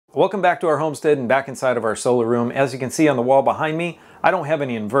Welcome back to our homestead and back inside of our solar room. As you can see on the wall behind me, I don't have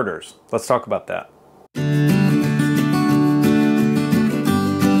any inverters. Let's talk about that.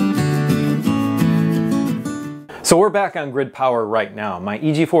 So we're back on grid power right now. My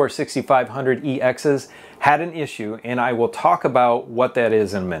EG4 6500ex had an issue, and I will talk about what that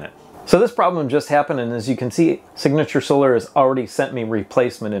is in a minute. So this problem just happened, and as you can see, Signature Solar has already sent me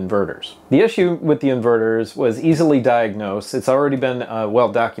replacement inverters. The issue with the inverters was easily diagnosed. It's already been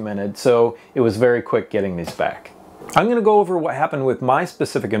well documented, so it was very quick getting these back. I'm going to go over what happened with my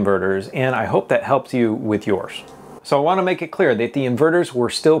specific inverters, and I hope that helps you with yours. So I want to make it clear that the inverters were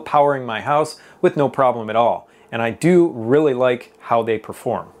still powering my house with no problem at all, and I do really like how they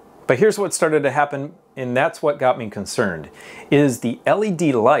perform. But here's what started to happen, and that's what got me concerned, is the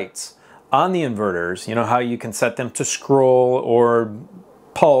LED lights on the inverters. You know how you can set them to scroll or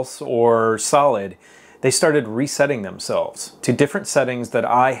pulse or solid. They started resetting themselves to different settings that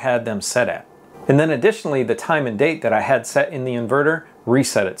I had them set at. And then additionally, the time and date that I had set in the inverter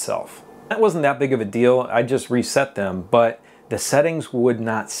reset itself. That wasn't that big of a deal. I just reset them, but the settings would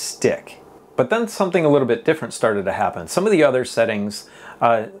not stick. But then something a little bit different started to happen. Some of the other settings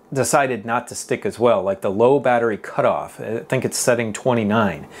decided not to stick as well, like the low battery cutoff. I think it's setting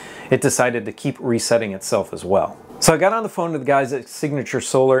 29. It decided to keep resetting itself as well. So I got on the phone to the guys at Signature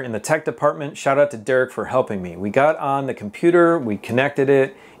Solar in the tech department. Shout out to Derek for helping me. We got on the computer, we connected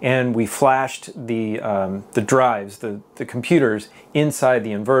it, and we flashed the drives, the computers inside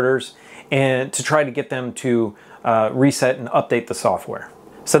the inverters, and to try to get them to reset and update the software.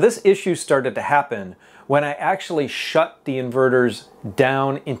 So this issue started to happen when I actually shut the inverters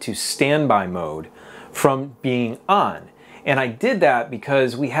down into standby mode from being on. And I did that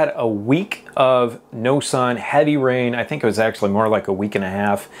because we had a week of no sun, heavy rain. I think it was actually more like a week and a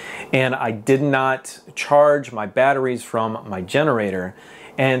half. And I did not charge my batteries from my generator.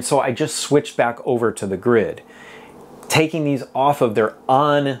 And so I just switched back over to the grid. Taking these off of their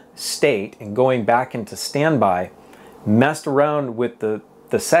on state and going back into standby messed around with the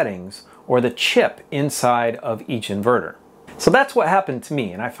settings or the chip inside of each inverter. So that's what happened to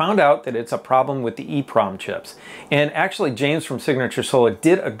me, and I found out that it's a problem with the EEPROM chips. And actually James from Signature Solar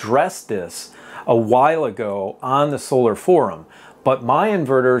did address this a while ago on the solar forum, but my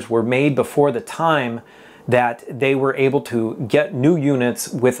inverters were made before the time that they were able to get new units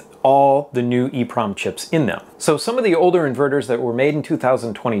with all the new EEPROM chips in them. So some of the older inverters that were made in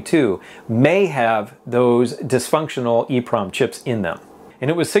 2022 may have those dysfunctional EEPROM chips in them. And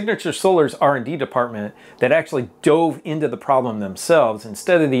it was Signature Solar's R&D department that actually dove into the problem themselves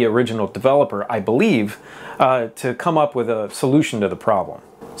instead of the original developer, I believe, to come up with a solution to the problem.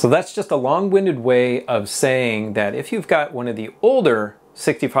 So that's just a long-winded way of saying that if you've got one of the older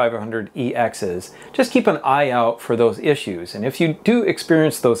 6500eXs, just keep an eye out for those issues. And if you do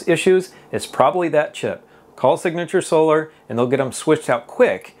experience those issues, it's probably that chip. Call Signature Solar and they'll get them switched out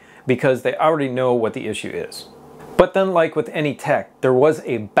quick because they already know what the issue is. But then, like with any tech, there was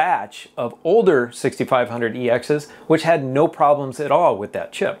a batch of older 6500eXs which had no problems at all with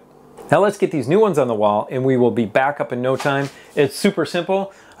that chip. Now let's get these new ones on the wall and we will be back up in no time. It's super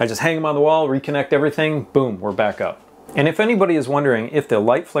simple. I just hang them on the wall, reconnect everything, boom, we're back up. And if anybody is wondering if the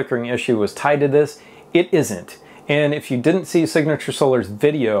light flickering issue was tied to this, it isn't. And if you didn't see Signature Solar's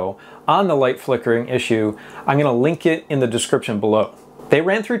video on the light flickering issue, I'm going to link it in the description below. They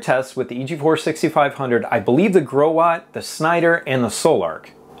ran through tests with the EG4 6500, I believe the Grow Watt, the Snyder, and the Solarc.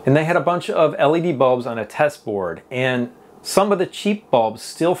 And they had a bunch of LED bulbs on a test board, and some of the cheap bulbs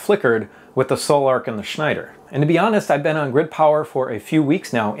still flickered with the Solarc and the Schneider. And to be honest, I've been on grid power for a few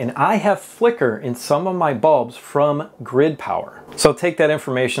weeks now, and I have flicker in some of my bulbs from grid power. So take that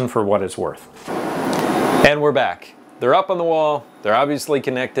information for what it's worth. And we're back. They're up on the wall, they're obviously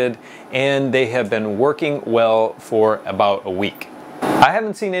connected, and they have been working well for about a week. I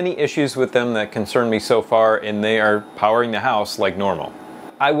haven't seen any issues with them that concern me so far, and they are powering the house like normal.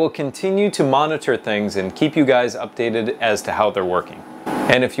 I will continue to monitor things and keep you guys updated as to how they're working.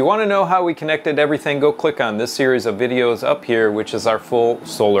 And if you want to know how we connected everything, go click on this series of videos up here, which is our full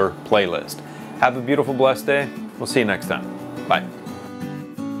solar playlist. Have a beautiful, blessed day. We'll see you next time. Bye.